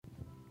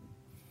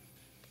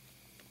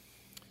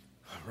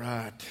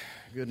Right.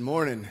 Good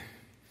morning.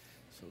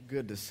 So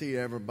good to see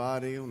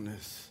everybody on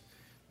this,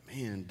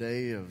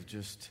 day of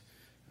just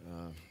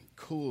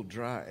cool,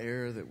 dry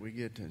air that we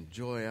get to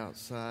enjoy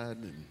outside.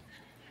 And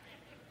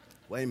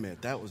wait a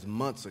minute, that was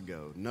months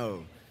ago.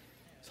 No,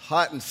 it's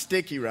hot and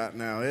sticky right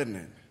now, isn't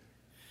it?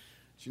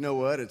 But you know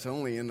what? It's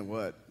only in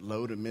the,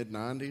 low to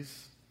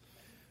mid-90s?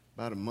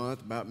 About a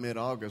month, about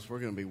mid-August, we're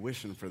going to be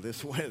wishing for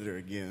this weather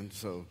again.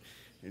 So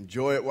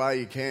enjoy it while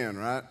you can,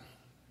 right?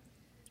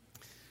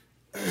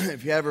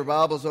 If you have your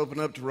Bibles, open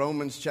up to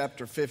Romans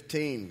chapter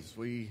 15. As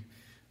we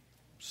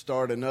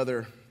start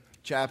another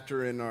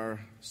chapter in our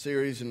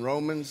series in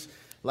Romans.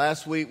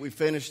 Last week we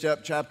finished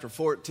up chapter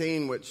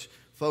 14, which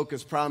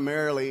focused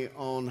primarily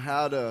on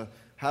how to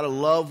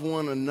love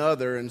one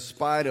another in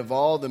spite of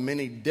all the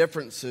many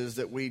differences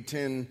that we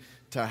tend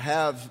to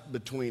have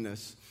between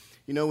us.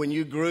 You know, when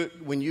you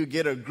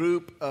get a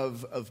group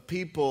of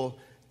people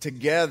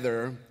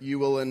together, you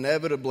will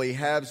inevitably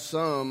have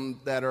some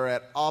that are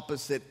at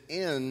opposite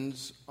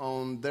ends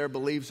on their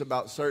beliefs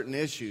about certain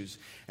issues.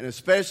 And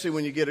especially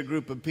when you get a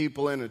group of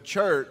people in a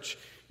church,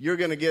 you're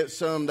going to get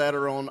some that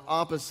are on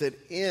opposite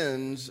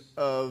ends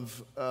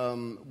of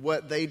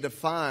what they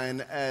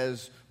define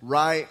as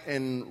right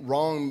and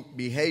wrong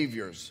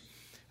behaviors.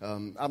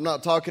 I'm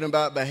not talking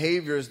about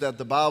behaviors that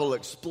the Bible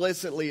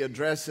explicitly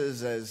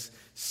addresses as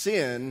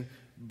sin,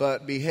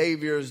 but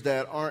behaviors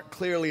that aren't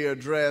clearly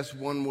addressed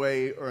one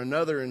way or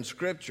another in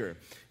Scripture.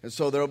 And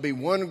so there'll be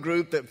one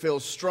group that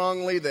feels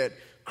strongly that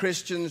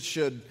Christians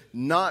should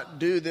not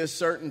do this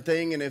certain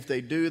thing, and if they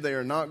do, they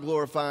are not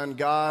glorifying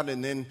God.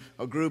 And then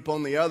a group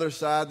on the other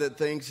side that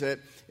thinks that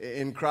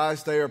in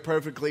Christ they are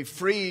perfectly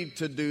free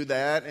to do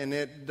that, and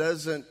it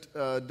doesn't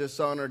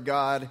dishonor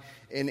God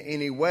in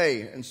any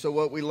way. And so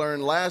what we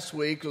learned last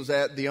week was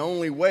that the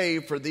only way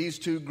for these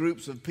two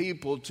groups of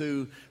people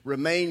to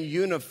remain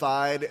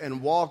unified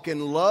and walk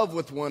in love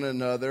with one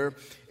another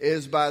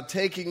is by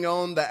taking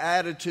on the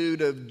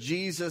attitude of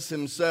Jesus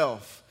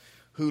himself,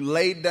 who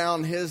laid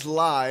down his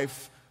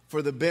life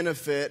for the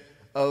benefit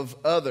of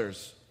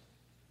others.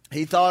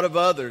 He thought of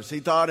others. He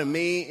thought of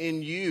me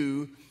and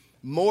you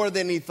more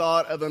than he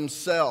thought of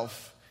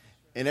himself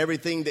and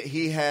everything that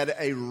he had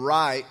a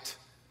right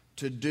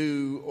to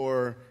do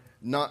or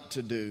not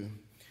to do.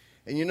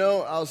 And you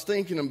know, I was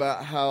thinking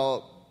about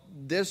how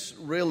this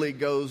really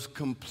goes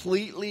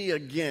completely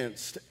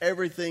against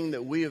everything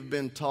that we have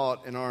been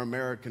taught in our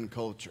American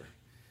culture.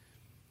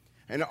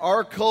 And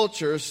our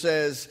culture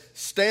says,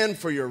 stand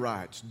for your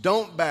rights,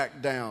 don't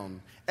back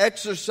down,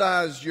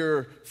 exercise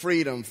your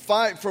freedom,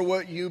 fight for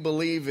what you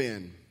believe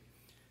in.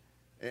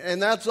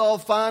 And that's all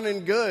fine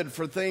and good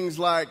for things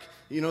like,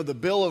 the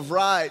Bill of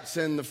Rights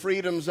and the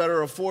freedoms that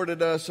are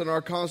afforded us in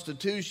our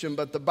Constitution.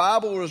 But the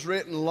Bible was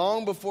written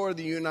long before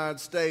the United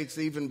States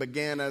even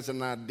began as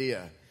an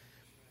idea.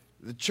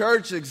 The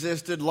church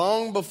existed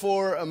long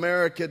before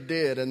America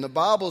did. And the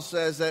Bible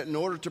says that in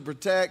order to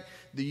protect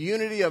the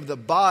unity of the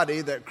body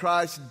that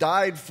Christ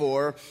died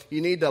for, you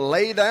need to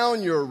lay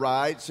down your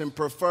rights and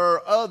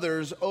prefer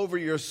others over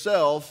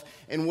yourself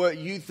in what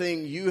you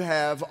think you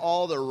have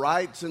all the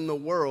rights in the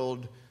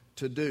world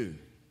to do.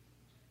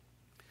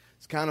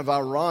 It's kind of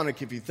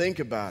ironic if you think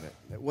about it,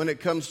 that when it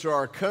comes to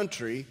our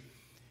country,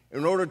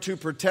 in order to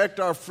protect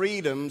our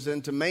freedoms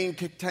and to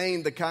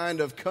maintain the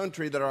kind of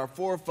country that our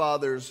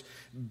forefathers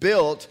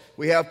built,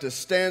 we have to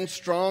stand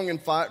strong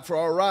and fight for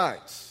our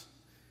rights.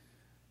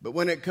 But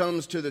when it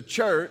comes to the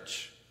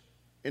church,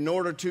 in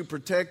order to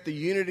protect the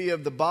unity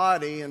of the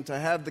body and to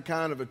have the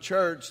kind of a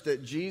church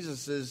that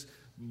Jesus'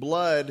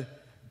 blood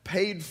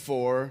paid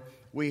for,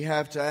 we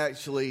have to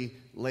actually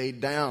lay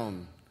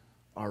down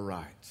our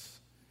rights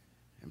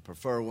and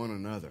prefer one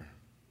another.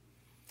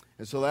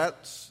 And so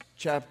that's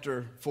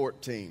chapter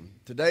 14.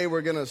 Today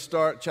we're going to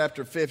start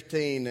chapter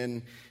 15,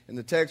 and in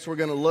the text we're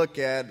going to look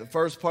at, the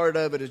first part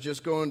of it is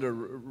just going to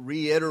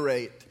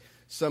reiterate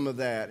some of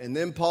that. And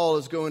then Paul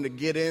is going to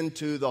get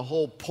into the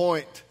whole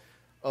point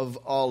of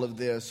all of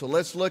this. So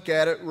let's look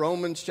at it.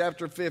 Romans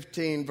chapter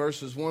 15,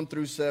 verses 1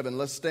 through 7.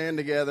 Let's stand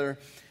together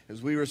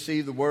as we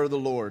receive the word of the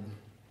Lord.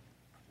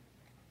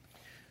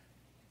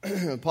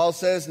 Paul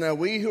says, "Now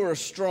we who are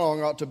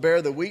strong ought to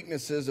bear the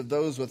weaknesses of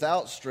those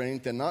without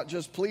strength and not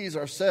just please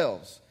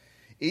ourselves.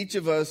 Each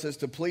of us is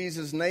to please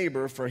his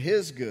neighbor for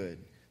his good,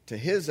 to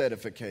his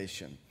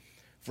edification.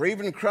 For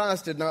even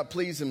Christ did not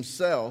please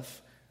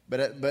himself,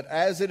 but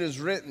as it is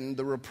written,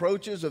 the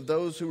reproaches of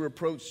those who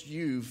reproached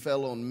you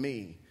fell on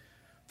me.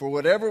 For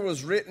whatever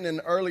was written in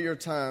earlier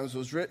times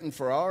was written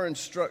for our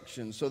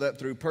instruction, so that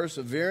through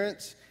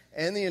perseverance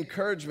and the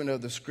encouragement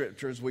of the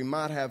Scriptures we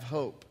might have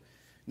hope.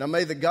 Now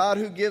may the God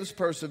who gives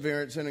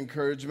perseverance and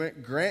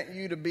encouragement grant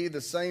you to be the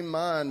same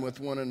mind with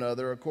one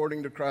another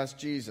according to Christ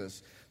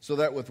Jesus, so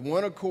that with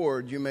one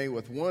accord you may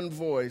with one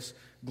voice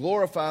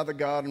glorify the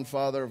God and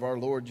Father of our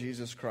Lord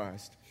Jesus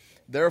Christ.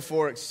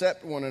 Therefore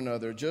accept one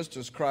another, just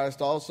as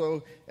Christ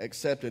also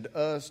accepted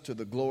us to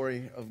the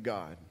glory of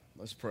God."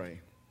 Let's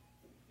pray.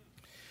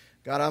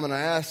 God, I'm going to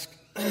ask,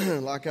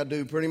 like I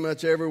do pretty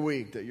much every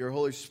week, that your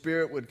Holy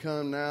Spirit would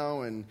come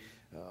now and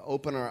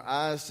Open our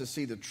eyes to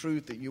see the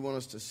truth that you want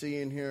us to see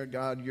in here.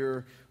 God,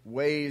 your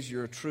ways,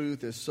 your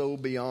truth is so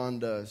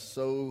beyond us,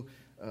 so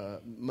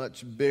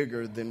much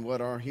bigger than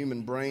what our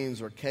human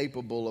brains are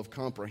capable of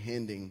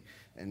comprehending.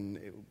 And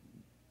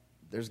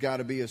there's got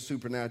to be a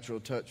supernatural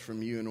touch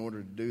from you in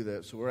order to do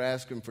that. So we're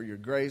asking for your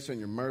grace and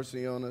your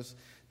mercy on us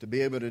to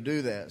be able to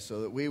do that,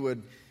 so that we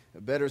would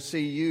better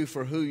see you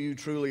for who you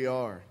truly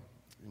are.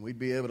 And we'd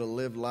be able to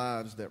live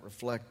lives that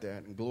reflect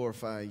that and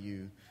glorify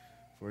you.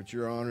 For it's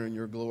your honor and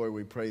your glory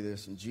we pray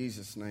this in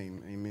Jesus'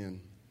 name. Amen.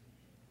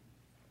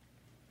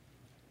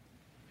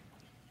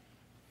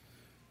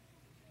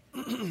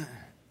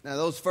 Now,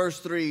 those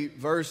first three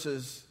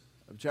verses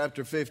of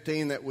chapter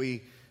 15 that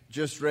we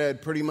just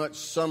read pretty much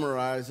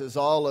summarizes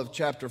all of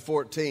chapter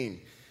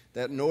 14.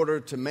 That in order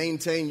to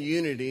maintain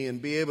unity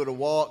and be able to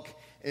walk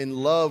in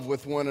love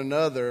with one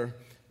another,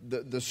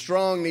 the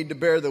strong need to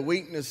bear the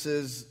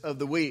weaknesses of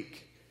the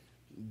weak.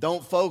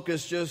 Don't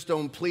focus just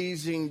on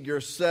pleasing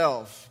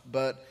yourself,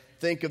 but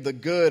think of the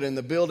good and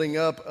the building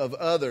up of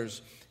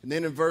others. And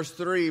then in verse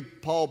 3,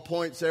 Paul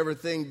points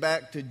everything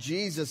back to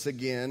Jesus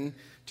again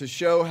to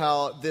show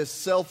how this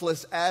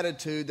selfless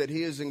attitude that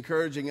he is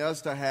encouraging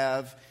us to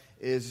have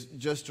is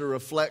just a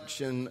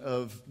reflection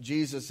of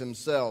Jesus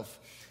himself.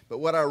 But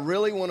what I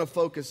really want to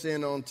focus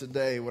in on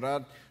today, what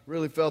I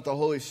really felt the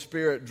Holy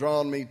Spirit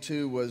drawn me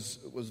to was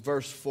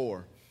verse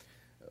 4.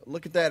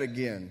 Look at that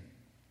again.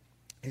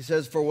 He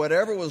says, "For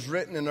whatever was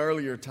written in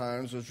earlier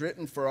times was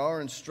written for our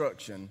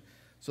instruction,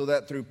 so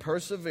that through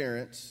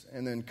perseverance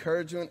and the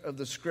encouragement of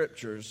the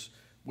Scriptures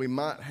we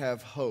might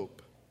have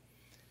hope."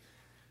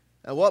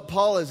 Now, what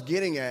Paul is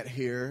getting at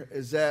here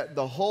is that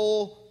the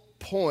whole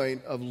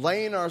point of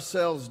laying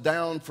ourselves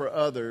down for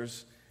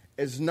others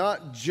is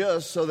not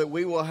just so that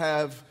we will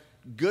have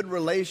good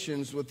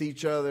relations with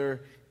each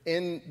other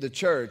in the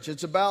church.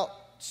 It's about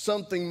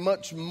something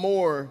much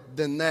more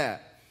than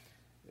that.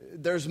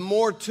 There's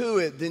more to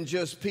it than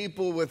just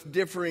people with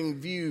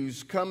differing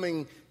views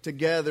coming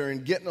together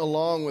and getting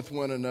along with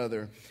one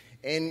another.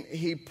 And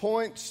he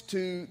points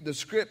to the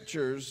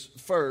Scriptures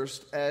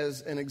first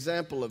as an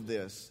example of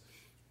this.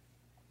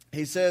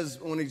 He says,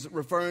 when he's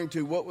referring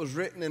to what was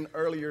written in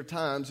earlier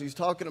times, he's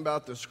talking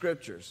about the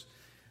Scriptures.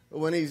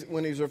 When he's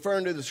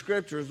referring to the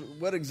Scriptures,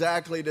 what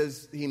exactly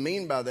does he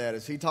mean by that?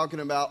 Is he talking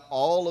about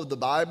all of the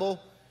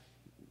Bible?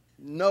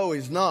 No,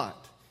 he's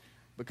not.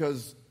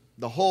 Because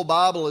the whole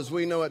Bible as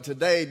we know it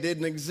today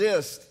didn't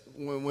exist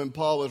when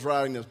Paul was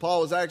writing this. Paul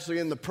was actually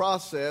in the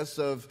process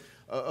of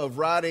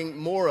writing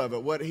more of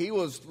it. What he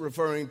was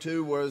referring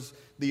to was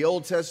the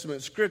Old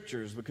Testament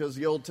Scriptures, because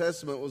the Old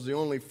Testament was the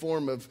only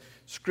form of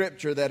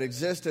Scripture that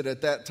existed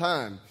at that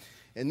time.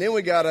 And then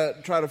we got to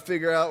try to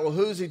figure out, well,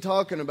 who's he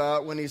talking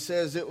about when he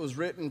says it was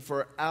written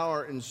for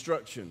our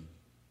instruction?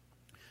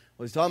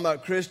 Well, he's talking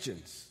about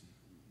Christians,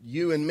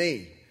 you and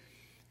me.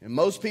 And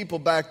most people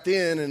back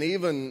then, and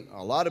even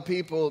a lot of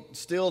people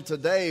still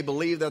today,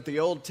 believe that the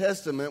Old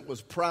Testament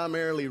was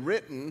primarily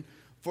written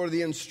for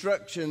the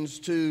instructions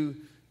to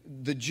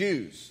the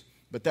Jews.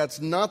 But that's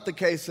not the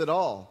case at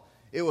all.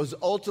 It was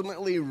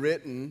ultimately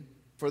written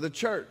for the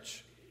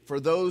church, for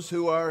those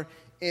who are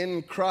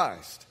in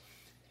Christ.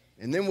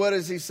 And then what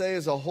does he say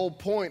is the whole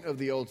point of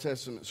the Old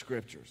Testament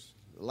Scriptures?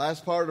 The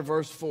last part of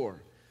verse 4,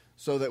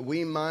 so that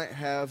we might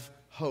have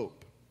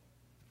hope.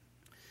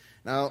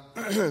 Now,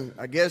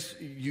 I guess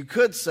you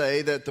could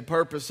say that the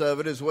purpose of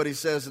it is what he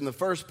says in the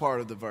first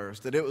part of the verse,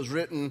 that it was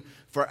written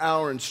for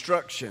our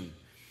instruction.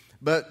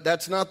 But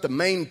that's not the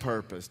main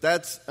purpose.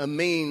 That's a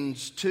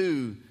means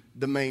to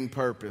the main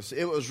purpose.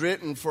 It was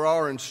written for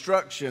our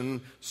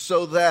instruction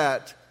so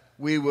that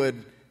we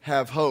would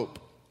have hope.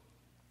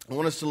 I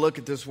want us to look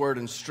at this word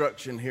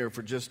instruction here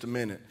for just a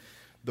minute.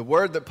 The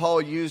word that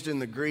Paul used in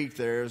the Greek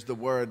there is the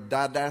word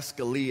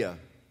didaskalia.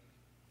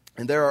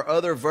 And there are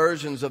other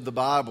versions of the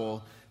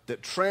Bible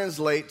that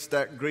translates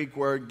that Greek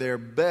word there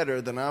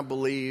better than I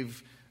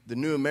believe the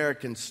New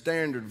American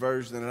Standard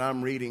Version that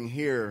I'm reading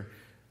here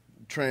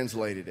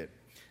translated it.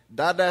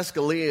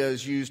 Didaskalia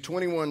is used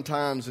 21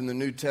 times in the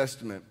New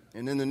Testament.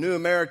 And in the New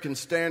American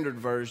Standard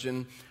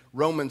Version,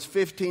 Romans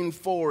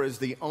 15:4 is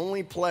the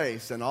only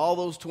place in all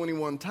those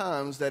 21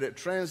 times that it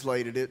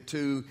translated it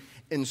to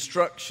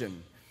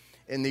instruction.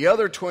 In the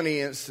other 20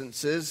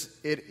 instances,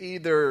 it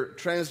either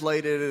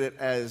translated it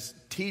as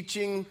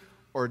teaching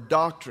or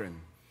doctrine,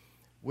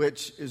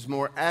 which is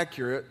more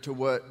accurate to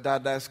what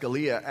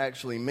didaskalia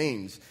actually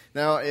means.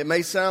 Now, it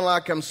may sound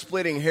like I'm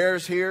splitting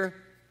hairs here.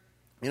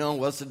 You know,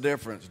 what's the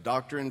difference?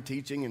 Doctrine,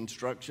 teaching,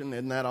 instruction,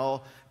 isn't that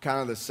all kind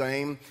of the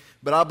same?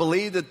 But I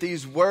believe that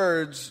these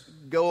words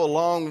go a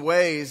long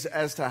ways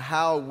as to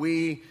how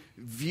we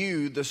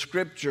view the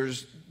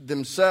Scriptures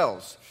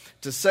themselves.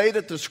 To say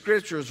that the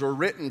Scriptures were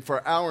written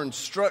for our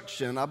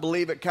instruction, I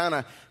believe it kind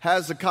of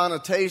has a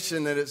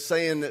connotation that it's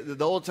saying that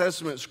the Old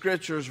Testament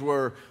Scriptures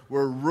were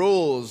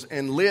rules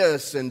and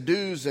lists and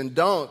do's and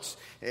don'ts.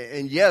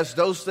 And yes,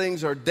 those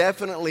things are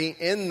definitely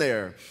in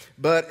there.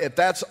 But if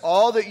that's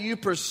all that you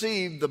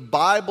perceive the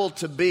Bible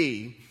to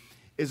be,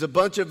 is a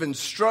bunch of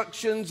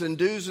instructions and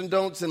do's and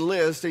don'ts and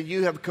lists, that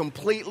you have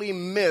completely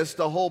missed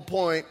the whole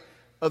point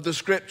of the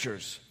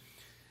Scriptures.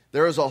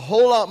 There is a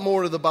whole lot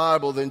more to the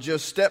Bible than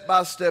just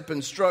step-by-step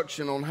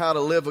instruction on how to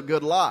live a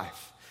good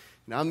life.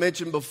 Now, I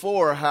mentioned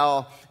before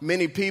how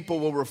many people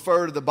will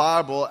refer to the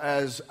Bible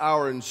as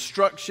our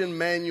instruction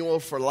manual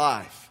for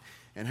life,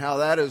 and how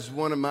that is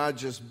one of my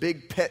just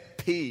big pet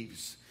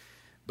peeves,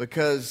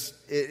 because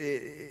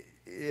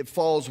it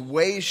falls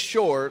way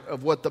short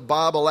of what the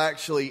Bible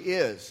actually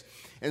is.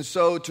 And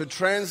so to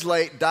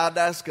translate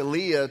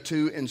didaskalia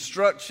to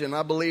instruction,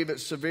 I believe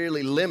it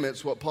severely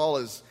limits what Paul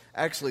is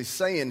actually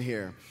saying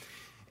here.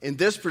 In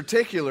this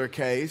particular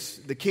case,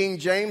 the King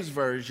James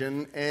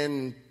Version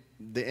and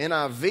the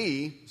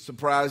NIV,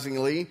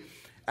 surprisingly,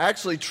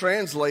 actually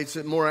translates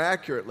it more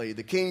accurately.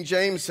 The King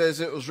James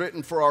says it was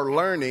written for our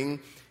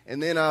learning,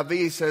 and the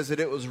NIV says that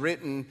it was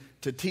written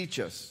to teach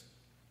us.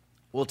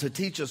 Well, to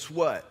teach us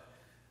what?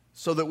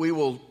 So that we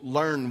will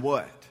learn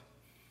what?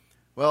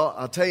 Well,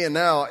 I'll tell you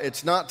now,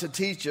 it's not to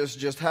teach us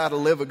just how to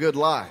live a good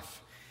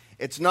life.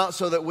 It's not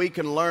so that we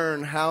can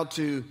learn how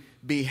to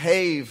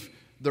behave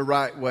the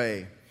right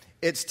way.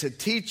 It's to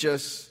teach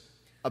us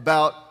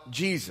about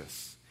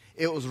Jesus.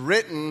 It was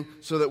written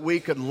so that we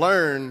could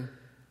learn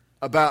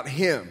about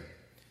Him.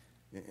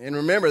 And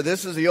remember,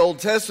 this is the Old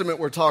Testament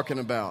we're talking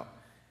about.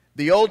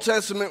 The Old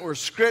Testament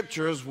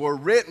scriptures were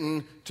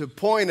written to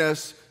point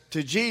us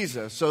to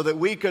Jesus so that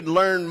we could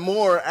learn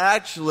more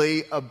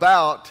actually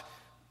about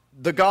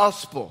the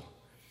gospel.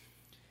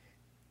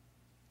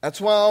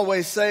 That's why I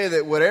always say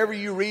that whatever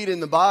you read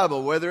in the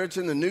Bible, whether it's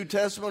in the New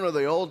Testament or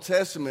the Old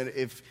Testament,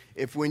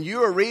 if when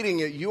you are reading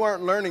it, you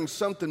aren't learning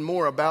something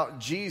more about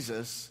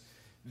Jesus,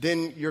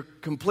 then you're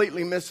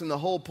completely missing the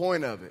whole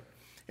point of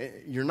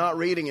it. You're not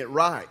reading it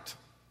right.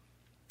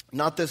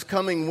 Not this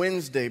coming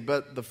Wednesday,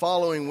 but the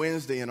following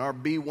Wednesday in our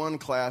B1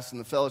 class in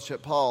the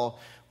Fellowship Hall,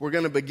 we're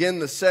going to begin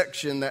the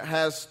section that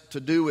has to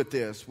do with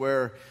this,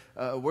 where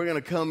we're going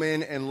to come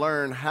in and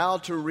learn how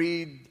to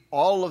read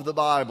all of the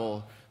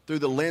Bible through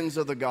the lens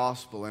of the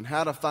gospel, and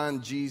how to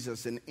find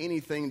Jesus in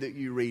anything that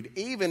you read,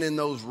 even in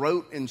those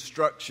rote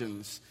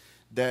instructions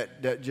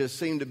that just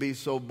seem to be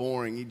so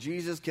boring.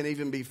 Jesus can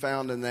even be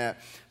found in that.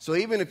 So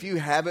even if you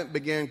haven't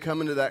begun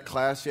coming to that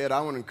class yet, I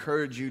want to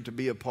encourage you to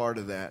be a part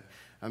of that.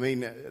 I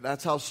mean,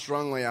 that's how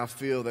strongly I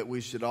feel that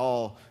we should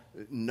all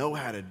know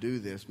how to do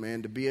this,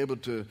 man, to be able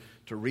to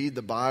read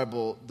the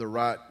Bible the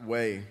right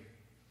way.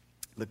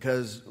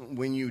 Because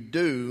when you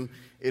do,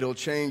 it'll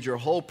change your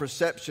whole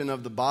perception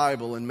of the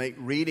Bible and make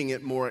reading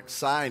it more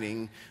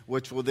exciting,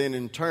 which will then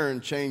in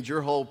turn change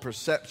your whole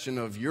perception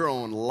of your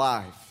own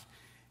life.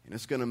 And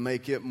it's going to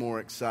make it more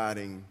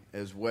exciting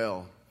as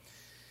well.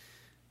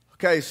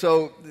 Okay,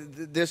 so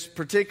this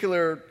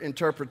particular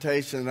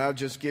interpretation, I've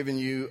just given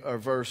you a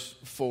verse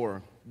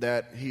 4,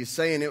 that he's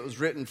saying it was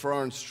written for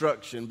our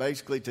instruction,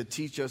 basically to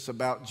teach us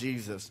about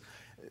Jesus.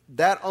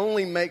 That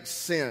only makes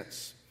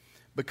sense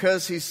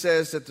because he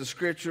says that the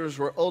Scriptures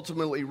were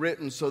ultimately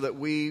written so that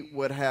we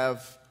would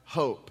have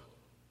hope.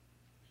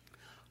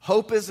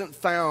 Hope isn't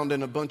found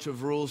in a bunch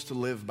of rules to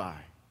live by.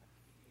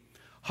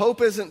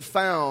 Hope isn't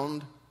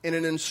found in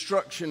an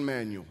instruction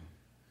manual.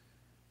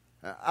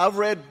 I've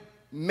read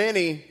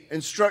many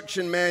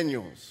instruction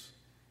manuals.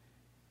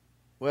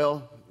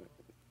 Well,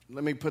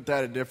 let me put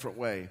that a different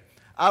way.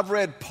 I've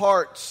read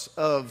parts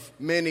of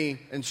many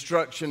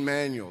instruction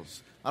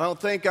manuals. I don't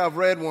think I've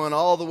read one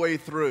all the way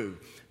through.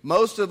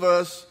 Most of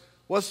us,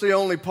 what's the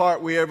only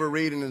part we ever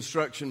read in an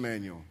instruction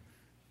manual?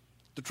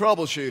 The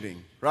troubleshooting,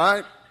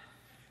 right?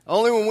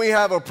 Only when we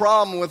have a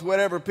problem with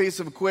whatever piece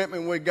of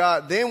equipment we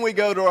got, then we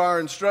go to our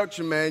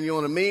instruction manual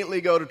and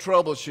immediately go to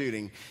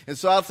troubleshooting. And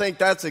so I think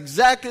that's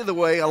exactly the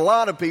way a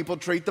lot of people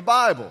treat the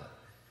Bible.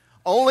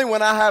 Only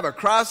when I have a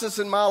crisis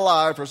in my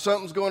life or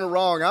something's going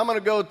wrong, I'm going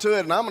to go to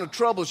it and I'm going to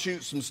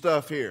troubleshoot some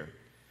stuff here.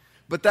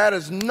 But that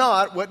is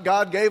not what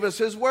God gave us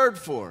His Word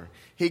for.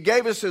 He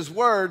gave us His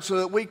Word so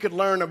that we could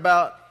learn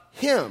about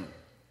Him.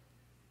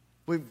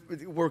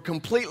 We're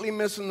completely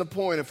missing the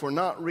point if we're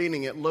not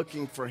reading it,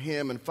 looking for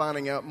Him and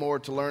finding out more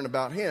to learn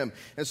about Him.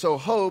 And so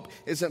hope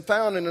isn't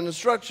found in an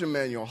instruction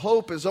manual.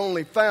 Hope is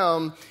only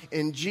found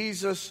in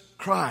Jesus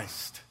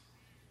Christ.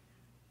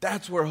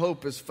 That's where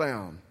hope is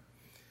found.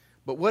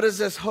 But what does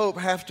this hope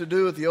have to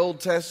do with the Old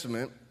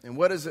Testament? And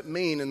what does it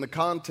mean in the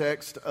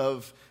context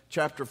of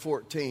chapter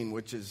 14,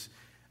 which is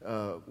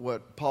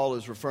what Paul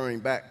is referring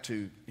back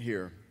to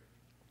here?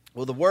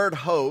 Well, the word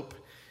hope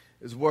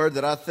is a word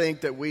that I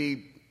think that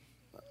we,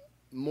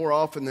 more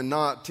often than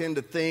not, tend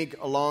to think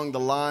along the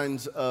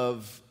lines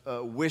of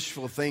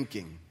wishful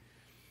thinking.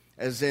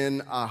 As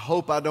in, I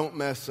hope I don't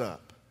mess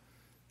up.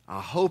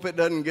 I hope it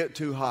doesn't get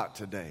too hot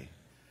today.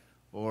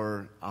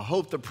 Or, I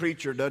hope the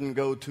preacher doesn't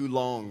go too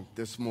long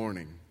this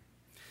morning.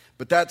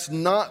 But that's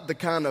not the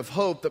kind of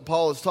hope that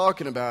Paul is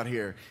talking about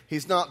here.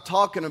 He's not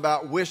talking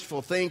about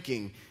wishful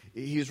thinking.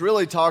 He's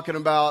really talking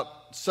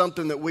about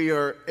something that we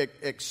are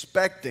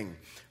expecting.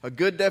 A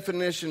good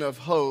definition of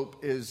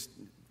hope is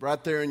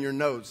right there in your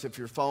notes if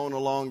you're following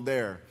along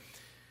there.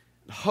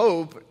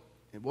 Hope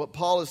And what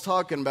Paul is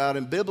talking about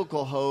in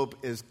biblical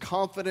hope is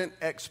confident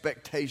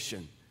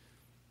expectation.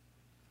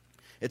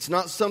 It's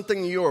not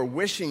something you are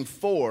wishing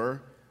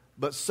for,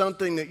 but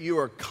something that you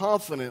are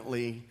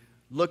confidently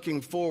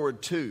looking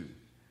forward to.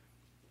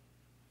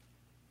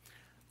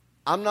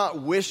 I'm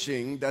not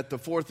wishing that the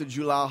 4th of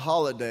July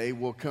holiday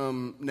will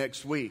come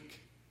next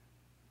week.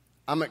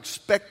 I'm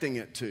expecting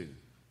it to.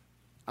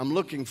 I'm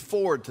looking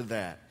forward to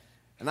that.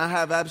 And I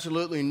have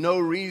absolutely no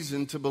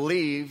reason to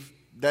believe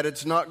that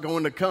it's not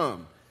going to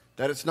come,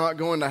 that it's not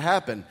going to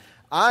happen.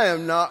 I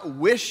am not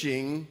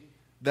wishing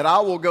that I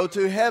will go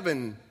to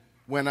heaven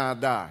when I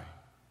die.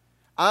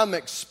 I'm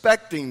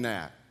expecting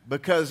that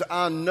because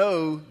I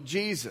know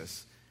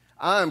Jesus.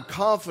 I am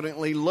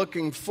confidently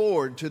looking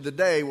forward to the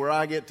day where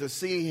I get to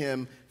see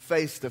him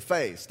face to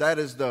face. That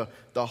is the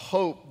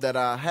hope that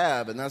I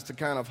have, and that's the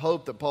kind of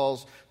hope that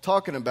Paul's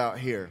talking about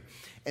here.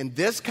 And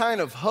this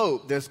kind of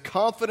hope, this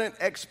confident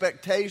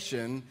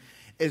expectation,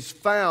 is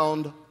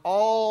found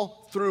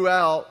all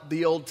throughout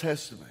the Old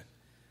Testament.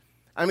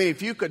 I mean,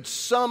 if you could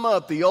sum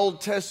up the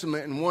Old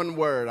Testament in one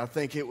word, I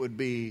think it would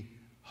be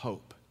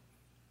hope.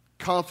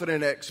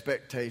 Confident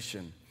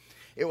expectation.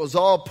 It was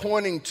all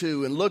pointing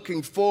to and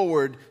looking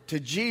forward to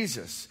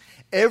Jesus.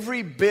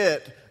 Every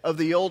bit of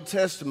the Old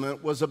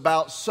Testament was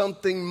about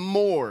something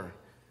more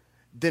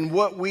than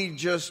what we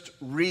just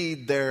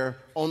read there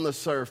on the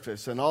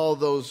surface and all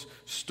those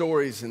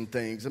stories and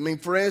things. I mean,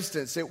 for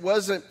instance,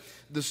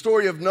 the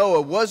story of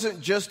Noah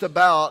wasn't just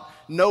about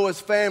Noah's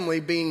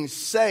family being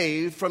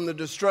saved from the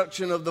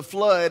destruction of the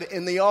flood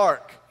in the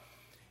ark.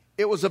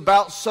 It was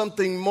about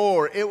something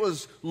more. It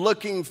was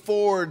looking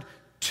forward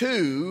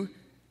to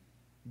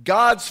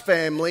God's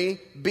family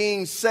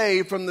being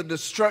saved from the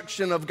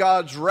destruction of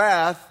God's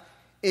wrath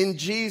in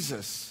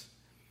Jesus.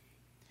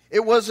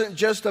 It wasn't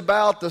just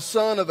about the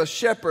son of a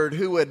shepherd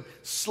who would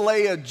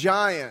slay a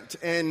giant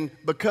and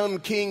become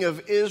king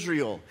of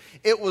Israel.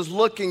 It was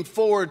looking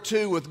forward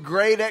to, with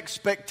great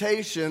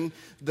expectation,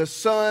 the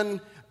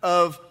son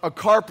of a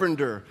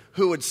carpenter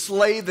who would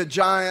slay the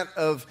giant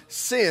of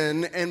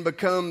sin and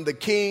become the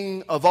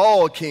king of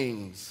all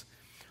kings.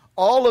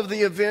 All of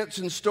the events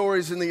and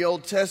stories in the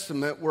Old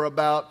Testament were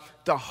about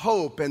the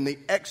hope and the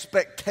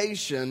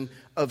expectation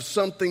of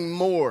something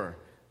more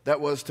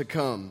that was to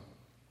come.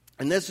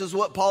 And this is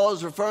what Paul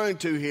is referring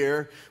to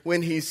here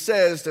when he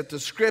says that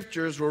the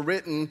Scriptures were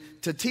written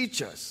to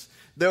teach us.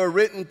 They were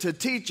written to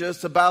teach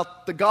us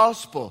about the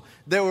gospel.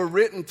 They were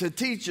written to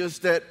teach us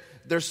that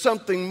there's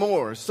something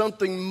more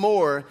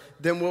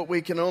than what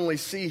we can only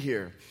see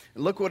here.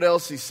 And look what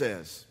else he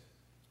says.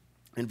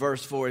 In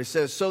verse 4, he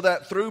says, so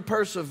that through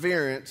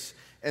perseverance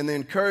and the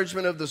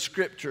encouragement of the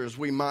Scriptures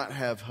we might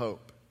have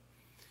hope.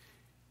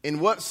 In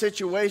what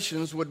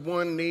situations would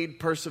one need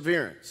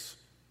perseverance?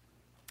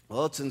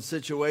 Well, it's in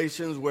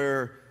situations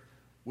where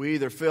we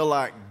either feel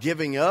like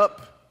giving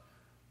up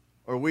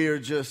or we are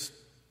just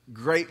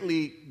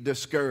greatly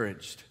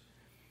discouraged.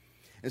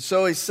 And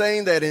so he's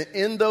saying that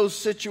in those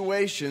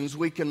situations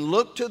we can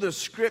look to the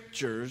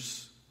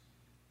Scriptures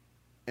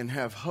and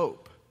have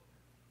hope.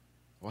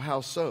 Well, how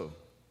so?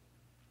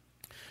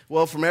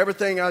 Well, from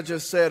everything I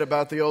just said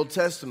about the Old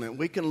Testament,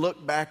 we can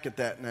look back at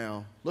that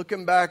now. Look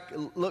back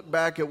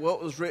at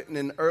what was written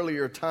in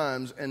earlier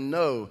times and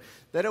know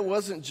that it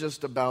wasn't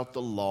just about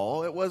the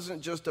law. It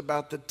wasn't just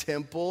about the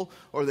temple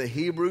or the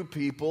Hebrew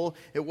people.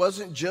 It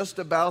wasn't just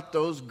about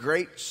those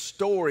great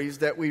stories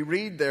that we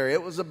read there.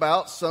 It was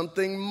about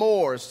something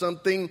more,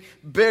 something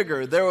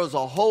bigger. There was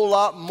a whole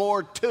lot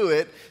more to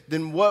it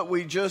than what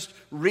we just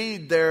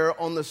read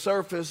there on the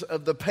surface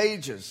of the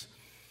pages.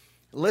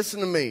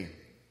 Listen to me.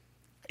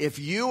 If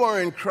you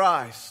are in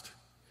Christ,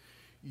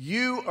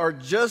 you are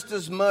just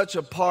as much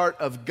a part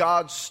of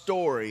God's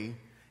story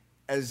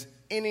as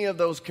any of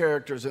those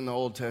characters in the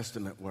Old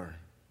Testament were.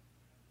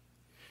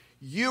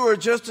 You are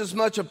just as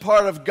much a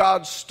part of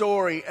God's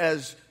story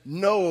as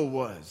Noah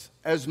was,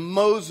 as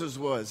Moses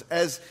was,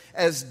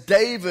 as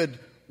David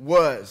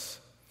was.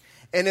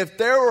 And if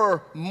there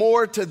were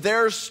more to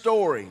their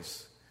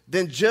stories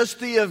than just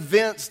the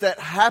events that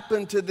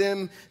happened to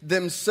them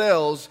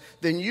themselves,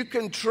 then you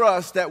can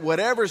trust that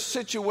whatever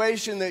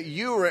situation that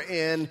you are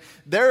in,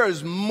 there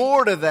is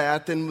more to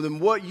that than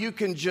what you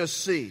can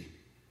just see.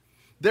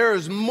 There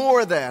is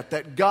more of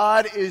that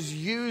God is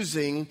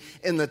using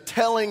in the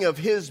telling of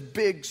His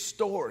big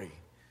story.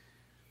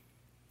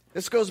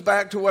 This goes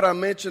back to what I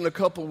mentioned a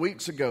couple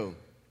weeks ago.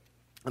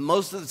 And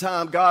most of the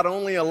time, God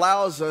only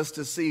allows us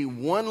to see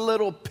one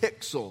little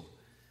pixel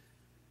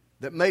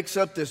that makes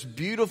up this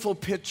beautiful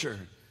picture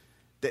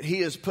that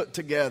He has put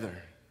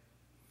together.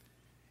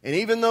 And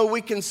even though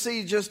we can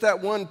see just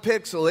that one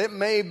pixel, it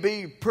may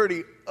be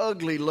pretty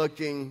ugly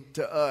looking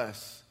to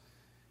us.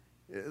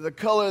 The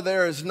color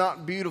there is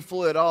not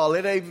beautiful at all.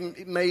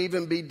 It may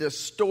even be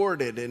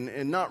distorted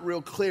and not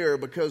real clear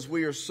because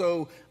we are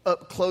so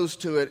up close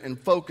to it and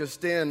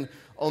focused in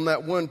on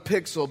that one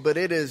pixel. But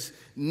it is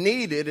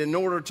needed in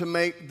order to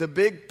make the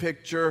big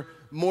picture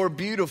more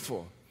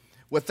beautiful.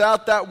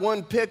 Without that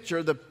one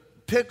picture, the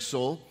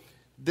pixel,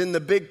 then the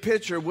big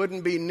picture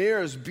wouldn't be near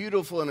as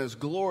beautiful and as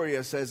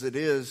glorious as it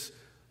is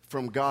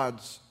from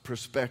God's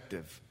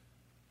perspective.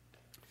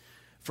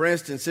 For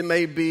instance, it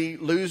may be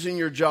losing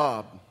your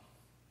job,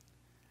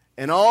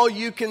 and all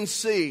you can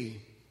see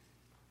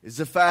is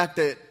the fact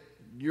that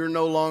you're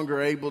no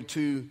longer able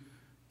to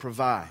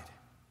provide.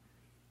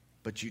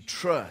 But you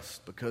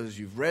trust because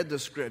you've read the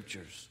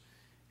Scriptures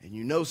and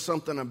you know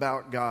something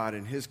about God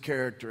and His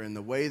character and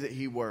the way that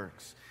He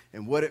works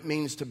and what it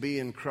means to be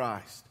in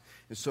Christ.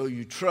 And so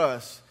you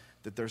trust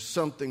that there's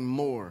something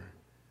more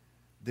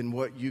than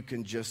what you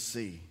can just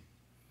see.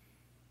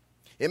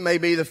 It may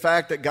be the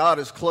fact that God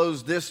has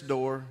closed this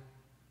door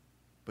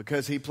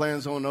because He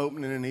plans on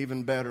opening an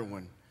even better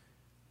one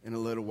in a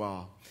little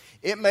while.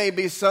 It may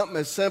be something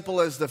as simple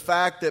as the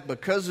fact that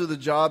because of the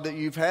job that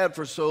you've had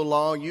for so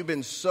long, you've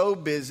been so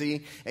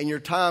busy and your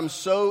time's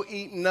so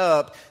eaten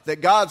up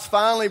that God's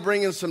finally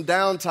bringing some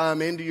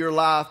downtime into your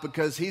life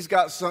because He's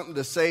got something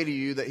to say to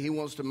you that He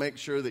wants to make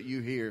sure that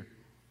you hear.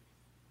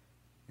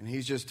 And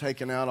He's just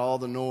taking out all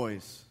the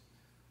noise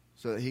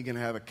so that He can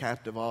have a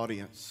captive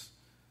audience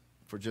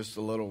for just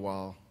a little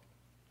while.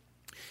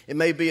 It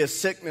may be a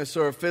sickness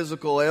or a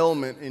physical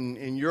ailment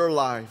in your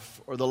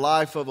life or the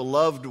life of a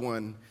loved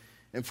one.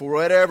 And for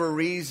whatever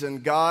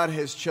reason, God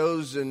has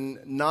chosen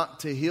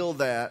not to heal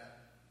that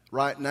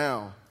right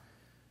now.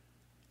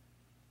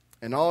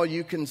 And all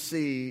you can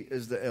see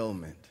is the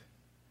ailment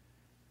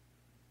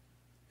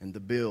and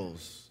the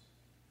bills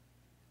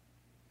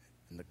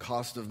and the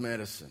cost of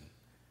medicine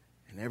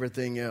and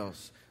everything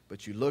else.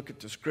 But you look at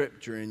the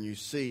Scripture and you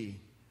see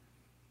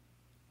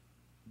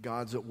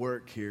God's at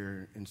work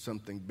here in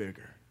something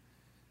bigger.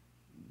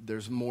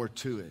 There's more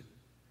to it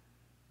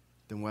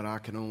than what I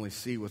can only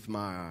see with my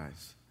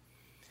eyes.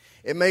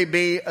 It may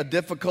be a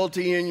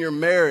difficulty in your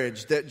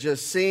marriage that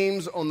just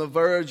seems on the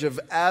verge of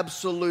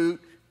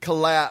absolute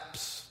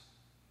collapse.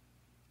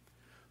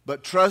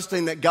 But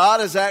trusting that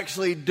God is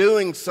actually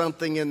doing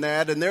something in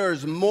that, and there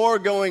is more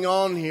going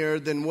on here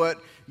than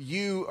what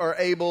you are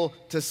able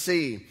to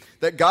see.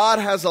 That God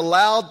has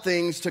allowed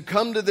things to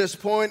come to this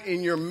point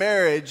in your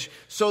marriage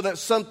so that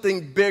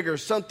something bigger,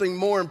 something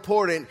more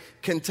important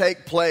can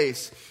take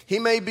place. He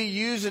may be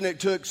using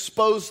it to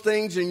expose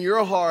things in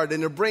your heart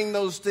and to bring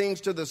those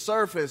things to the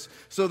surface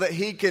so that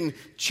He can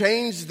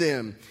change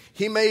them.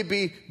 He may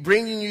be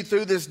bringing you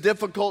through this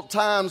difficult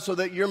time so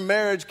that your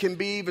marriage can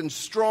be even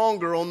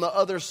stronger on the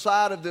other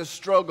side of this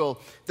struggle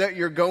that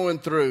you're going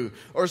through.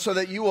 Or so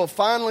that you will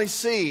finally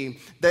see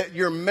that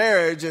your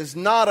marriage is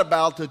not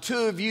about the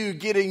two of you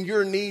getting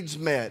your needs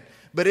met,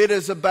 but it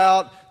is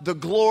about the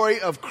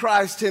glory of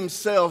Christ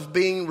Himself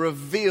being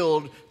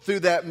revealed through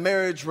that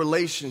marriage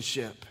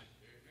relationship.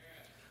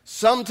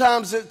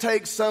 Sometimes it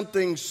takes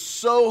something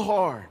so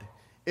hard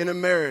in a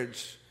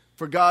marriage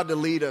for God to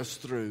lead us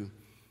through.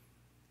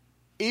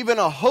 Even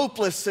a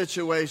hopeless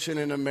situation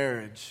in a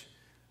marriage,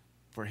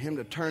 for Him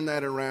to turn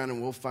that around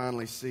and we'll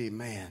finally see,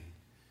 man,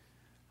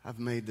 I've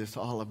made this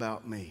all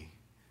about me.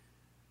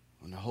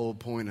 When the whole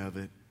point of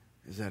it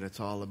is that it's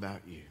all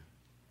about you.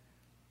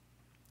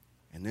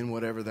 And then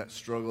whatever that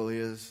struggle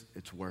is,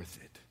 it's worth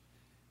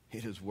it.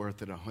 It is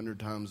worth it 100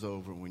 times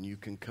over when you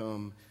can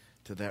come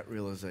to that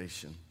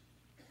realization.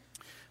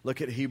 Look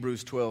at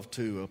Hebrews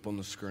 12:2 up on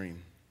the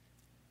screen.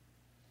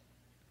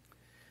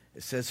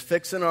 It says,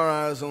 fixing our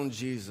eyes on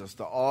Jesus,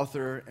 the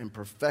author and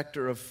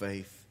perfecter of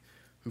faith,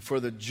 who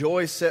for the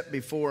joy set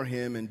before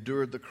Him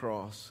endured the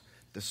cross,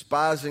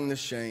 despising the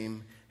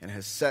shame, and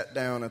has sat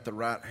down at the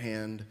right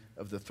hand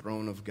of the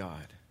throne of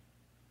God.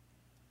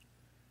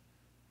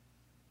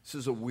 This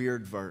is a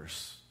weird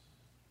verse.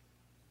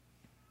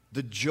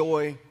 The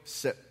joy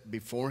set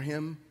before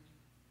Him?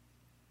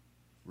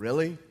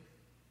 Really?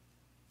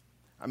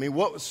 I mean,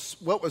 what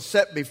was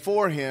set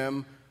before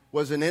Him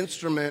was an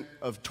instrument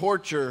of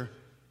torture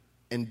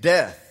and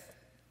death.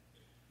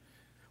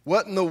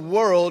 What in the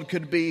world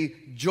could be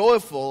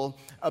joyful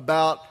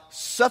about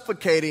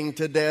suffocating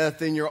to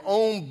death in your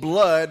own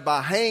blood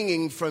by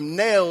hanging from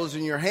nails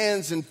in your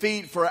hands and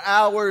feet for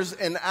hours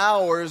and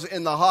hours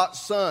in the hot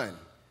sun?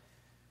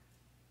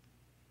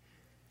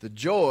 The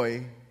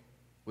joy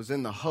was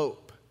in the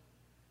hope.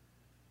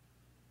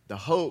 The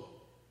hope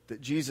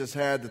that Jesus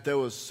had that there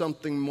was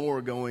something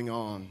more going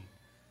on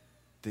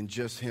than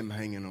just Him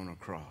hanging on a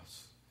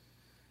cross.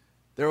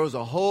 There was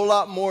a whole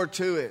lot more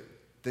to it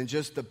than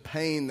just the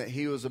pain that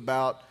He was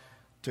about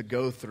to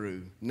go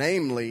through.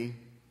 Namely,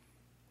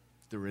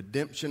 the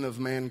redemption of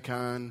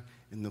mankind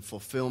and the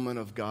fulfillment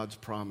of God's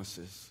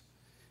promises.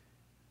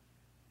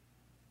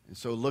 And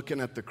so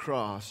looking at the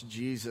cross,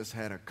 Jesus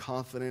had a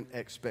confident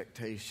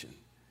expectation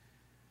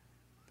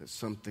that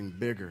something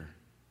bigger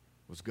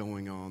was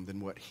going on than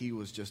what He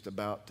was just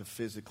about to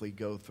physically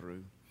go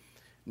through.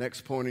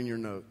 Next point in your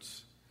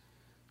notes.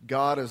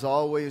 God is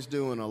always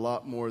doing a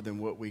lot more than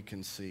what we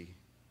can see.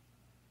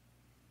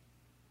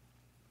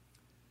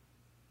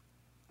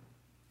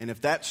 And if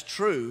that's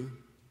true,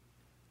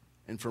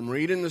 and from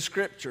reading the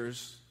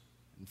Scriptures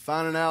and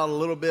finding out a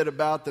little bit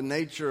about the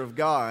nature of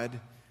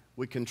God,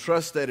 we can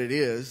trust that it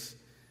is,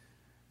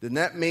 then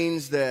that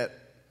means that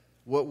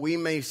what we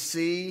may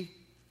see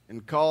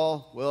and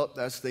call, well,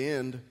 that's the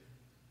end,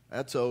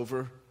 that's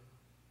over,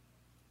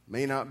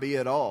 may not be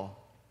at all.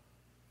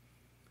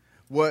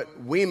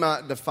 What we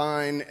might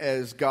define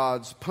as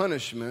God's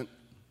punishment,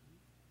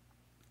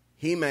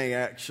 He may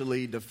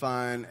actually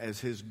define as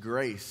His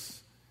grace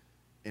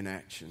in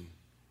action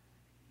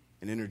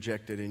and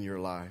interjected in your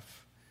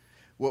life.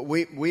 What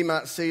we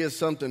might see as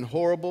something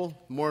horrible,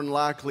 more than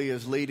likely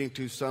is leading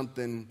to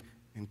something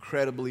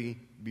incredibly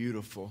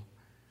beautiful.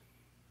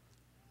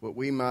 What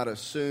we might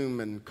assume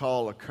and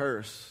call a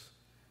curse,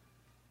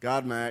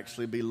 God may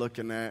actually be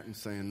looking at and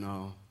saying,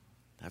 no,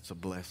 that's a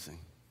blessing.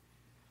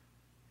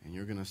 And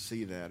you're going to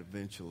see that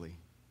eventually.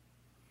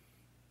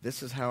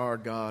 This is how our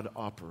God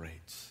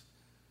operates.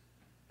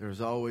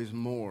 There's always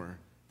more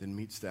than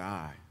meets the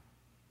eye.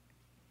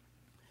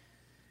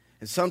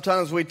 And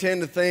sometimes we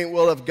tend to think,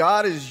 well, if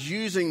God is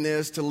using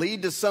this to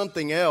lead to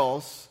something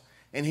else,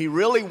 and He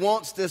really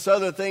wants this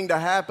other thing to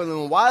happen,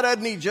 then why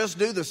doesn't He just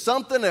do the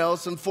something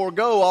else and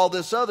forego all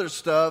this other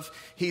stuff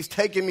He's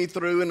taking me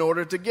through in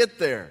order to get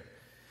there?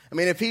 I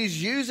mean, if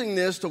He's using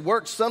this to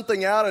work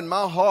something out in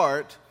my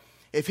heart,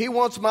 if He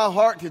wants my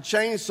heart to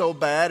change so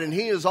bad and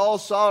He is all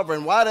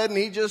sovereign, why doesn't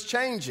He just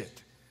change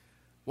it?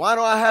 Why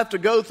do I have to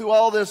go through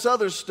all this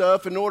other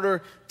stuff in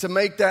order to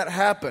make that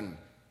happen?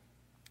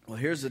 Well,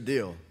 here's the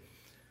deal.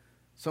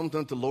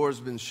 Something that the Lord's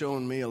been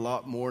showing me a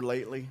lot more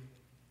lately.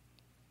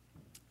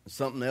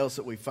 Something else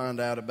that we find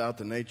out about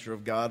the nature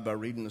of God by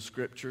reading the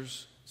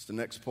Scriptures. It's the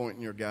next point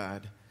in your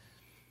guide.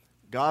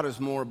 God is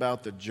more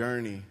about the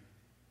journey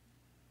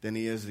than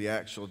He is the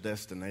actual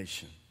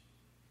destination.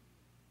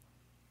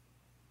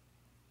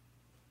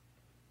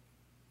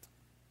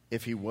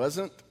 If He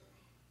wasn't,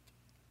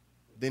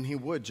 then He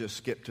would just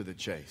skip to the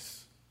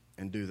chase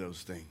and do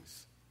those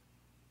things.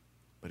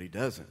 But He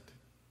doesn't.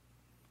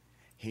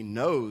 He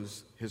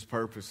knows His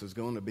purpose is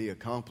going to be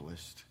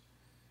accomplished.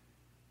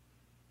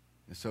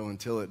 And so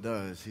until it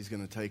does, He's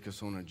going to take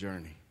us on a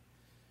journey.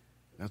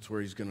 That's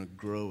where He's going to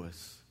grow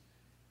us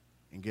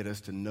and get us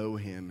to know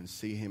Him and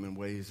see Him in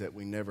ways that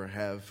we never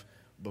have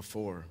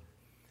before.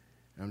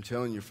 And I'm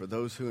telling you, for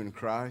those who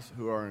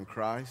are in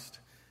Christ,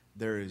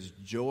 there is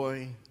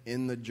joy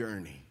in the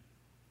journey,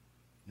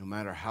 no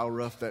matter how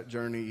rough that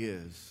journey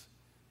is,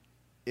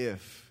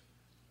 if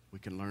we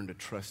can learn to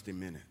trust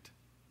Him in it.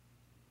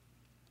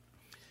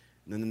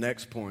 And then the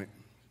next point,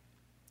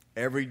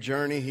 every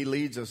journey He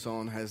leads us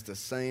on has the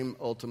same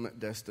ultimate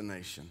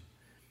destination.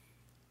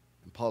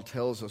 And Paul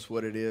tells us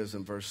what it is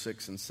in verse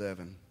 6 and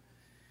 7.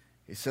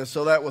 He says,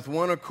 so that with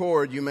one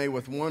accord you may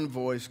with one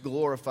voice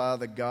glorify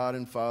the God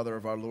and Father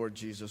of our Lord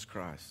Jesus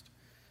Christ.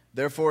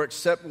 Therefore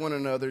accept one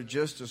another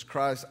just as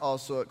Christ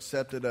also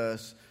accepted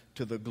us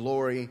to the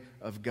glory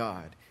of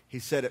God. He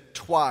said it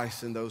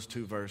twice in those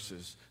two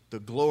verses, the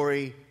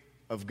glory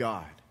of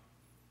God.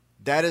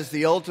 That is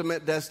the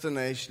ultimate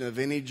destination of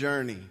any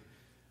journey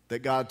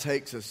that God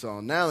takes us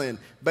on. Now then,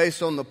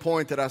 based on the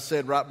point that I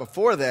said right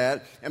before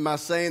that, am I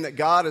saying that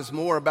God is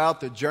more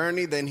about the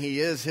journey than He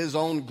is His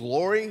own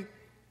glory?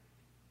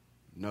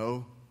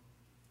 No,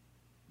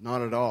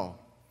 not at all.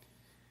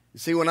 You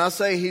see, when I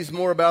say He's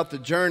more about the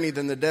journey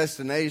than the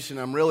destination,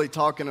 I'm really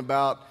talking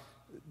about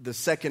the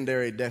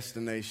secondary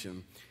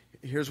destination.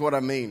 Here's what I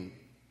mean.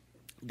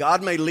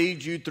 God may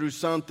lead you through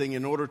something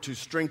in order to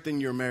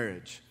strengthen your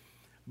marriage,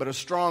 but a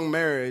strong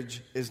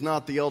marriage is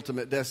not the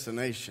ultimate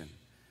destination.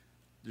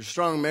 Your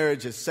strong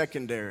marriage is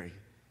secondary.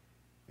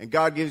 And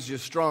God gives you a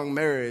strong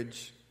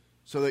marriage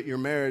so that your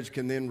marriage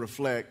can then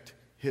reflect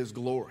His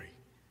glory.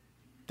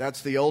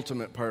 That's the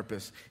ultimate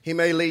purpose. He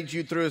may lead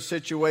you through a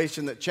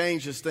situation that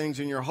changes things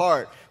in your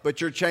heart, but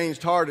your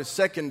changed heart is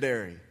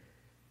secondary.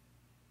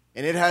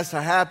 And it has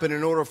to happen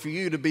in order for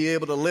you to be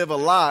able to live a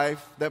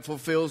life that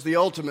fulfills the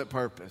ultimate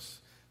purpose,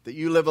 that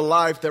you live a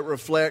life that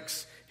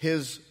reflects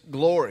His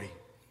glory.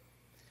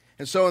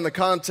 And so in the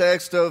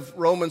context of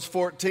Romans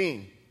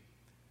 14,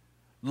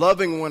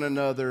 loving one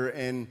another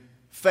and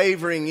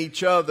favoring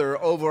each other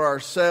over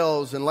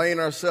ourselves and laying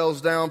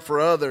ourselves down for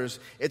others,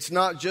 it's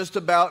not just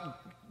about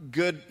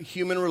good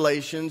human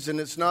relations, and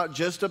it's not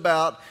just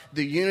about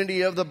the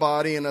unity of the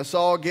body and us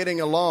all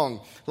getting along.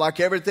 Like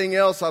everything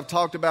else I've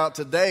talked about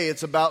today,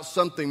 it's about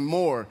something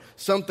more,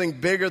 something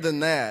bigger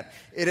than that.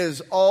 It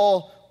is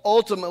all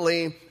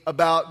ultimately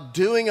about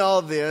doing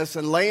all this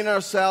and laying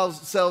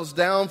ourselves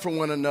down for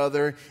one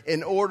another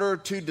in order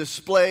to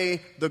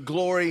display the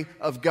glory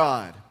of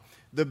God,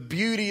 the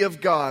beauty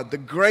of God, the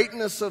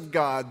greatness of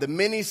God, the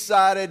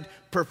many-sided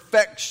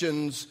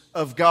perfections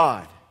of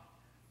God.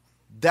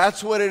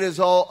 That's what it is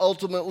all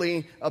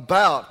ultimately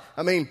about.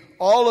 I mean,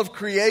 all of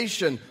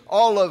creation,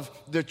 all of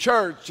the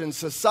church and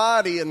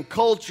society and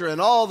culture and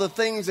all the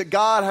things that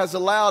God has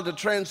allowed to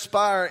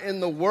transpire in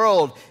the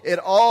world, it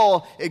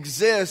all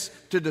exists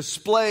to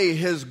display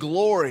His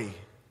glory.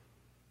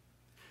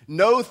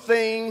 No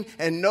thing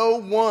and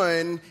no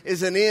one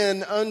is an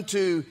end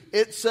unto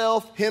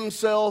itself,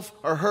 himself,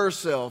 or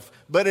herself,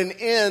 but an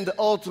end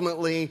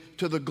ultimately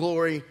to the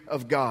glory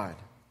of God.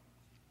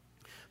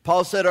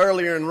 Paul said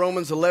earlier in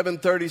Romans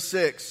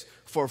 11:36,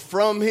 for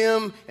from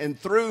Him and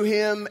through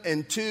Him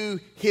and to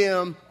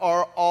Him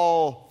are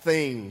all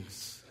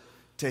things.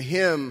 To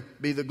Him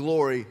be the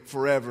glory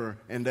forever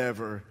and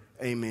ever.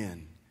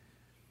 Amen.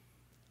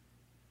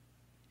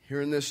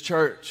 Here in this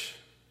church,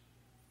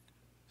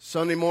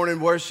 Sunday morning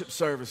worship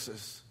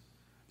services,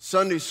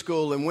 Sunday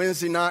school and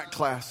Wednesday night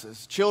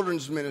classes,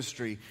 children's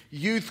ministry,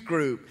 youth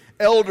group,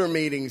 elder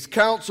meetings,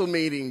 council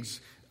meetings,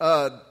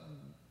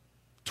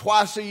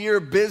 twice a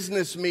year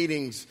business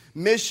meetings,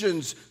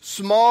 missions,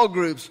 small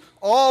groups,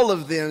 all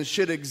of them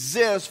should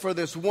exist for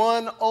this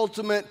one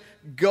ultimate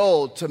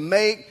goal: to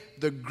make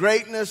the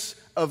greatness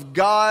of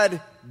God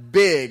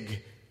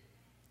big,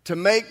 to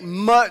make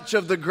much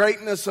of the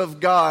greatness of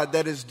God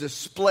that is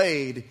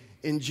displayed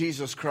in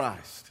Jesus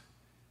Christ.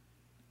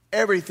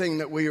 Everything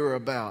that we are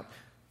about.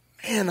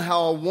 Man,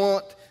 how I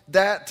want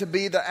that to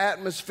be the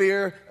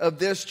atmosphere of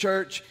this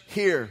church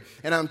here.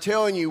 And I'm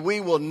telling you, we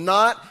will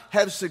not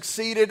have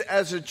succeeded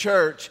as a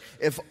church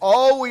if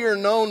all we are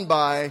known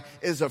by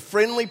is a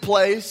friendly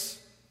place,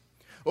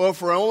 or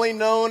if we're only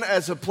known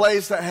as a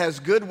place that has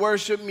good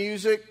worship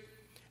music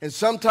and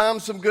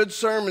sometimes some good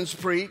sermons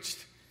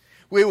preached.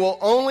 We will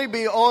only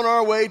be on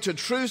our way to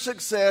true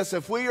success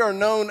if we are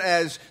known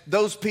as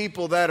those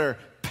people that are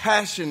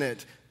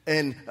passionate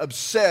and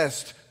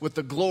obsessed with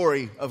the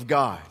glory of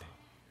God.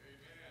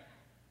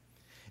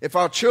 If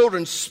our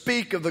children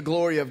speak of the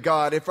glory of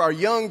God, if our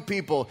young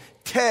people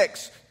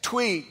text,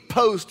 tweet,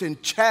 post, and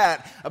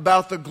chat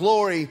about the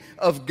glory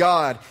of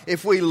God,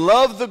 if we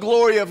love the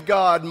glory of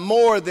God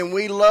more than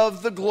we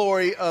love the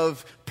glory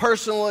of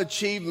personal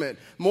achievement,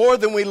 more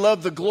than we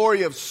love the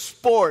glory of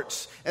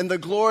sports and the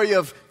glory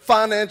of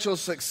financial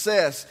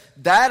success,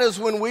 that is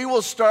when we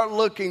will start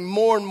looking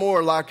more and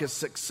more like a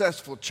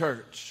successful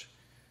church.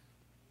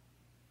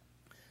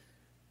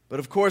 But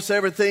of course,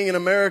 everything in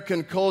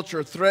American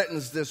culture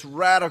threatens this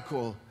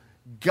radical,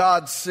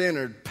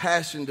 God-centered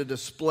passion to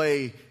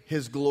display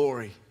His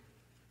glory,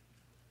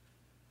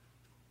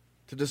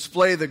 to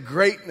display the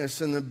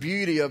greatness and the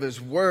beauty of His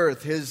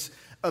worth, His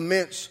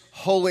immense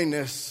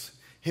holiness,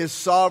 His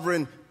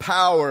sovereign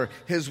power,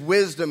 His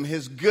wisdom,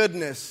 His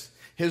goodness,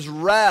 His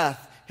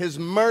wrath, His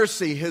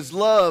mercy, His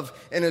love,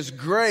 and His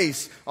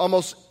grace.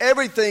 Almost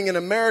everything in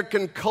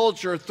American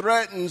culture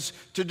threatens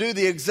to do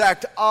the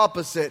exact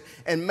opposite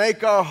and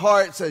make our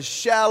hearts as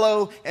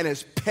shallow and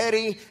as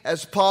petty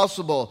as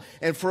possible,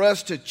 and for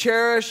us to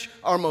cherish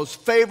our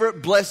most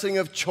favorite blessing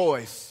of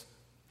choice: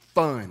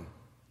 fun.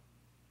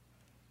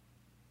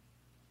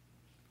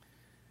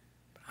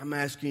 I'm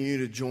asking you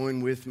to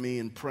join with me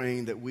in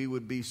praying that we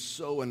would be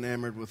so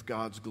enamored with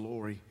God's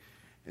glory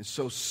and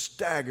so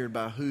staggered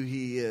by who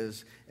He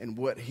is and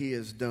what He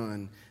has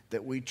done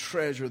that we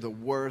treasure the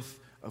worth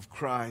of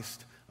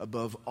Christ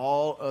above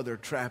all other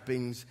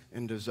trappings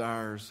and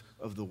desires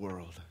of the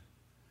world.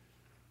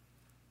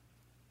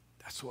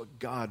 That's what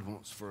God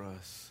wants for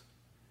us.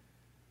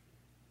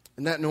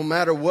 And that no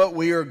matter what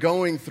we are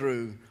going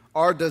through,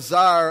 our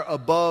desire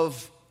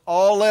above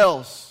all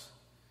else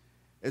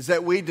is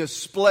that we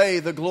display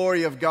the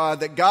glory of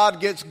God, that God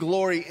gets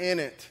glory in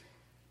it.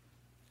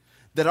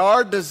 That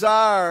our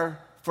desire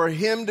for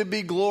Him to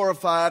be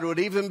glorified would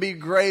even be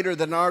greater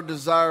than our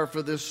desire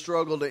for this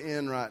struggle to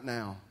end right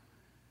now.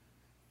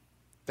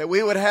 That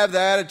we would have the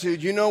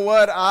attitude, you know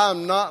what,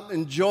 I'm not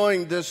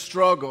enjoying this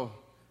struggle,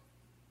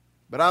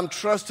 but I'm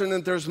trusting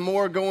that there's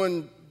more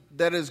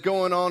that is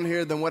going on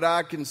here than what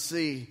I can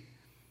see.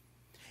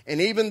 And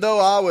even though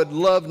I would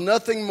love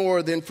nothing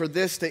more than for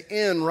this to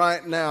end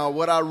right now,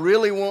 what I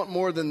really want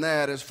more than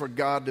that is for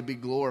God to be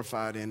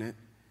glorified in it.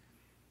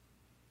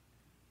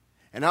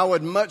 And I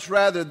would much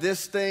rather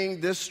this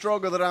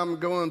struggle that I'm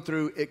going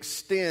through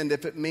extend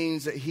if it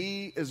means that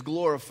He is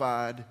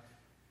glorified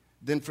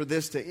than for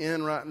this to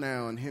end right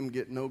now and Him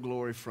get no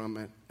glory from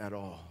it at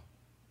all.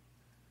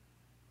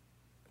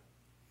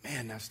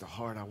 Man, that's the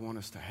heart I want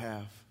us to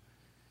have.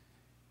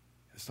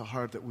 It's the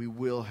heart that we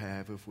will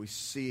have if we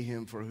see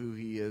Him for who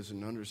He is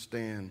and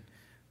understand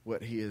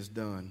what He has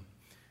done.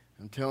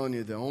 I'm telling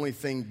you, the only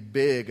thing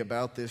big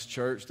about this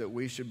church that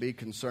we should be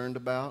concerned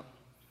about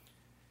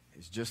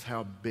is just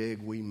how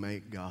big we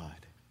make God.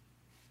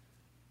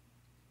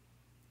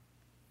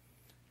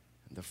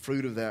 And the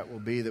fruit of that will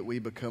be that we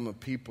become a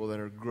people that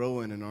are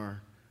growing in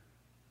our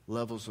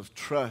levels of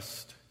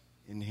trust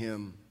in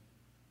Him.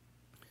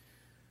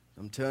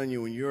 I'm telling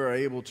you, when you are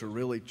able to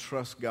really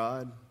trust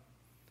God,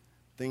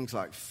 things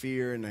like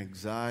fear and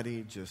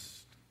anxiety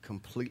just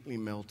completely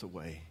melt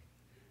away.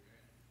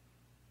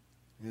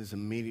 It is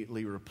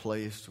immediately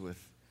replaced with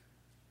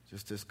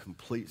just this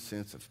complete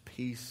sense of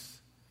peace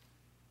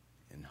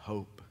and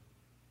hope.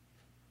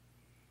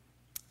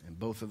 And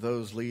both of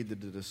those lead to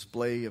the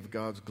display of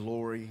God's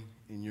glory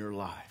in your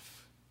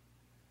life.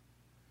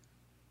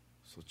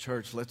 So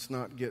church, let's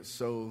not get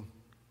so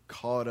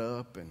caught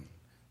up and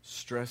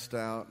stressed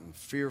out and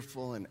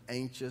fearful and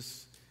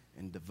anxious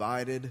and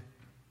divided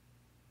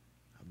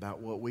about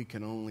what we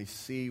can only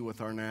see with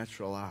our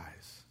natural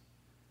eyes.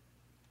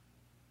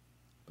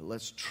 But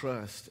let's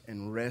trust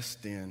and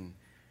rest in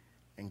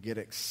and get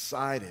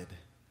excited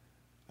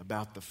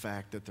about the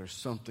fact that there's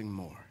something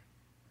more.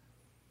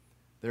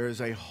 There is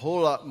a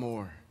whole lot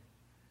more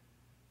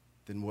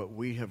than what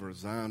we have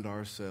resigned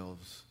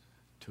ourselves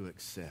to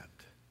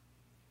accept.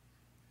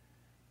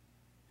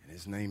 And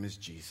his name is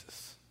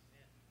Jesus.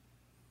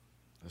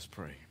 Let's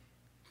pray.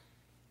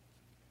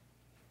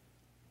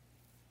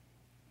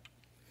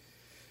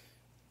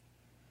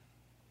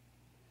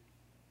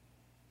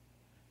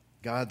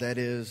 God, that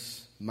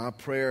is my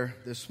prayer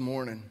this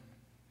morning.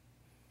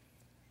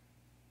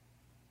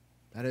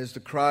 That is the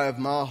cry of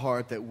my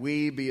heart, that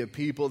we be a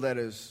people that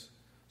is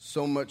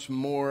so much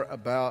more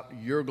about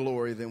your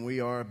glory than we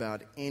are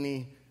about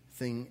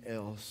anything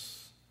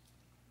else.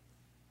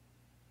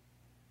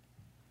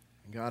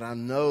 And God, I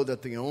know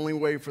that the only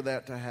way for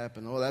that to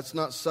happen, that's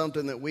not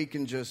something that we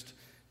can just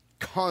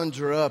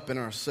conjure up in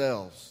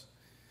ourselves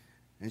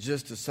and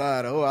just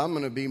decide, I'm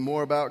going to be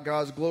more about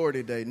God's glory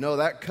today. No,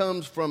 that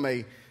comes from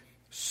a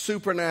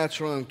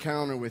supernatural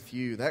encounter with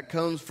you. That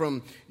comes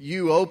from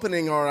you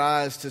opening our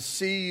eyes to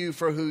see you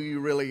for who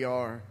you really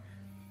are,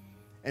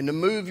 and to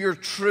move your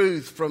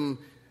truth from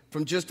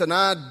just an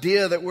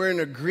idea that we're in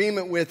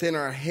agreement with in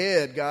our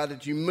head, God,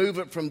 that you move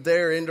it from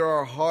there into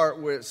our heart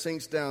where it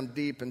sinks down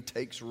deep and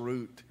takes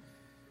root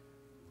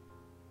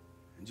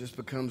and just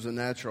becomes a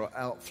natural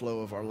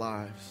outflow of our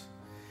lives.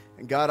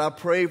 And God, I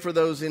pray for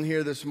those in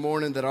here this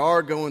morning that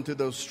are going through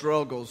those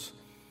struggles,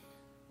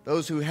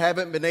 those who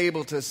haven't been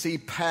able to see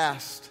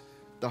past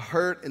the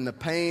hurt and the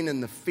pain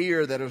and the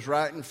fear that is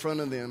right in front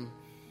of them.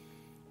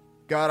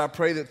 God, I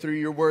pray that through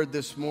your word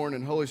this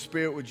morning, Holy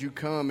Spirit, would you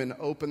come and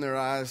open their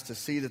eyes to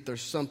see that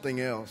there's something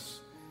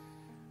else.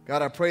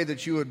 God, I pray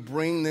that you would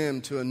bring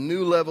them to a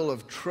new level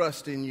of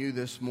trust in you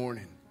this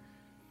morning.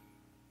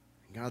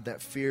 God,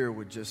 that fear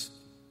would just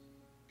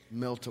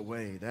melt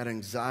away. That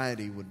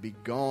anxiety would be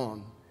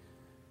gone.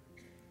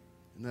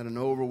 And that an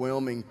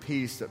overwhelming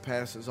peace that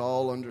passes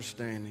all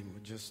understanding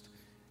would just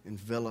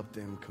envelop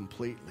them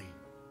completely.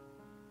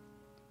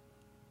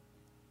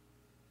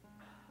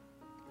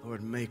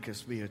 Lord, make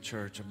us be a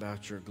church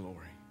about your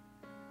glory.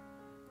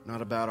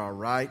 Not about our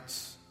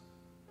rights,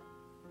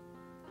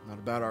 not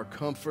about our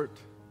comfort,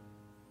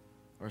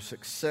 our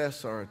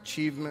success, our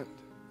achievement,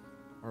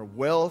 our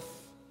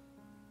wealth,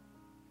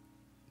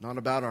 not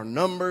about our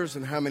numbers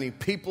and how many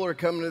people are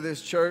coming to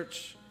this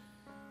church,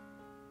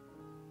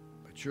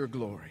 but your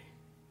glory.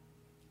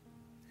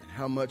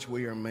 How much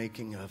we are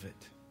making of it.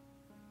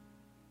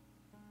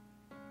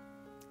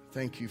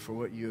 Thank you for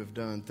what you have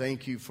done.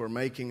 Thank you for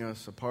making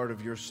us a part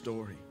of your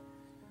story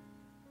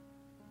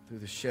through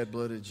the shed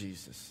blood of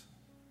Jesus.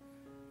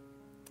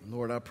 And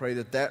Lord, I pray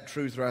that that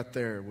truth right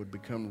there would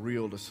become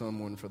real to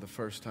someone for the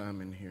first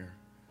time in here.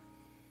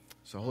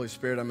 So Holy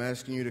Spirit, I'm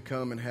asking you to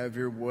come and have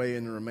your way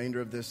in the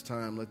remainder of this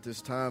time. Let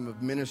this time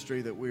of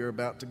ministry that we are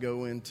about to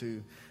go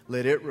into,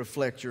 let it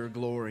reflect your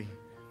glory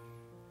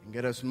and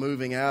get us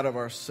moving out of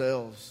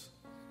ourselves,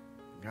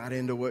 God,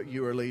 into what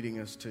you are leading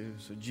us to.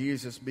 So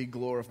Jesus, be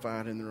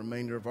glorified in the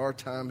remainder of our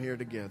time here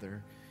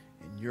together.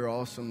 In your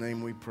awesome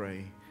name we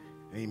pray.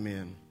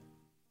 Amen.